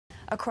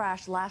A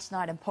crash last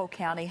night in Polk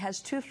County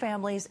has 2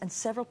 families and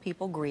several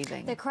people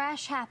grieving. The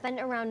crash happened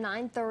around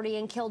 9:30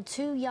 and killed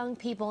 2 young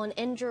people and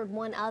injured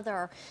 1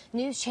 other.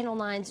 News Channel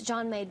 9's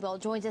John Madewell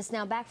joins us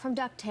now back from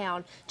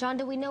Ducktown. John,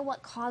 do we know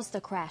what caused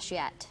the crash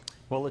yet?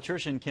 Well,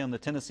 Latricia and Kim, the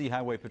Tennessee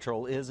Highway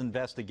Patrol is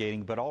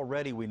investigating, but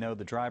already we know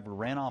the driver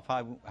ran off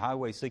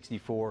Highway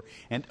 64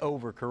 and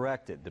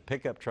overcorrected. The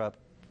pickup truck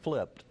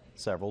flipped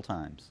several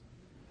times.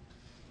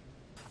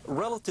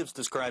 Relatives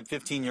describe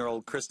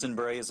 15-year-old Kristen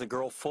Bray as a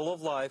girl full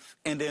of life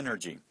and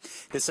energy.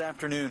 This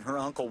afternoon, her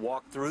uncle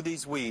walked through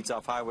these weeds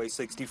off Highway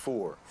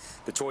 64.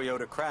 The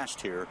Toyota crashed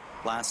here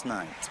last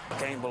night. I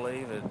can't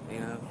believe it,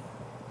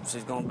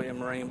 She's going to be a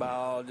marine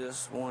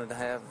biologist, wanted to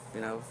have,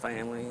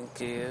 family and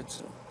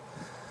kids.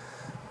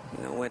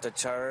 And, went to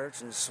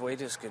church and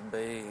sweet as could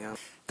be.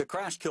 The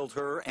crash killed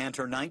her and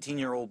her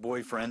 19-year-old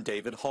boyfriend,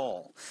 David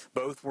Hall.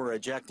 Both were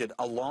ejected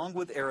along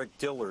with Eric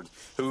Dillard,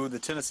 who the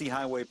Tennessee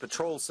Highway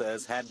Patrol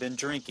says had been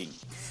drinking.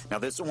 Now,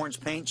 this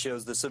orange paint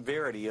shows the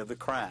severity of the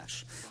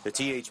crash. The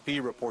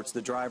THP reports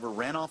the driver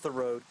ran off the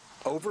road,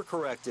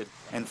 overcorrected,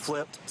 and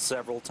flipped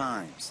several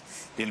times.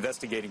 The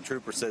investigating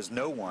trooper says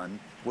no one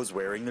was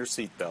wearing their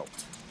seatbelt.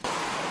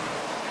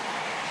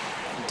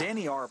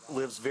 Danny Arp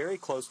lives very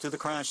close to the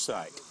crash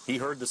site. He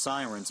heard the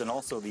sirens and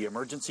also the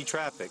emergency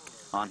traffic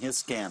on his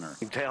scanner.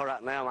 You can tell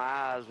right now my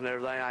eyes and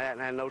everything, I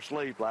hadn't had no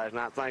sleep last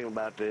night thinking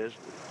about this.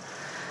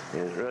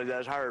 And it really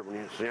does hurt when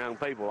it's young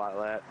people like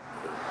that.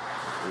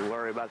 You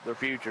worry about their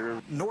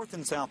future. North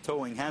and South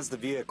Towing has the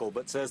vehicle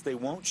but says they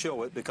won't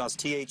show it because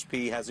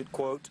THP has it,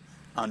 quote,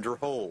 under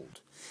hold.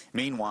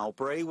 Meanwhile,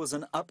 Bray was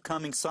an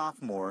upcoming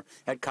sophomore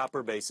at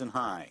Copper Basin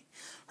High.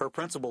 Her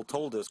principal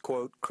told us,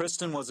 quote,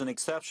 Kristen was an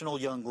exceptional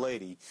young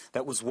lady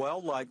that was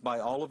well liked by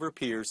all of her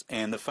peers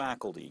and the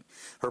faculty.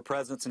 Her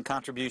presence and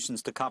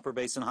contributions to Copper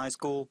Basin High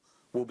School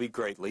will be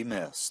greatly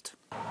missed.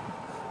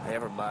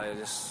 Everybody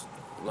just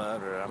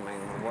loved her. I mean,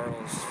 the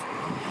world's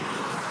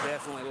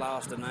definitely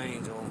lost an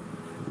angel.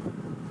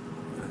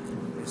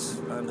 It's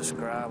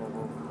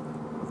indescribable.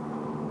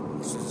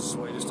 She's the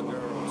sweetest of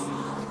girls.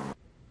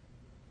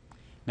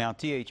 Now,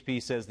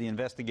 THP says the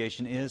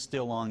investigation is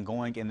still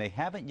ongoing, and they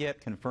haven't yet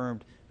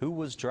confirmed who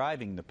was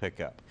driving the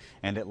pickup.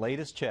 And at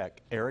latest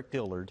check, Eric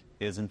Dillard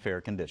is in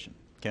fair condition.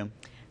 Kim?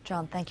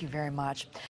 John, thank you very much.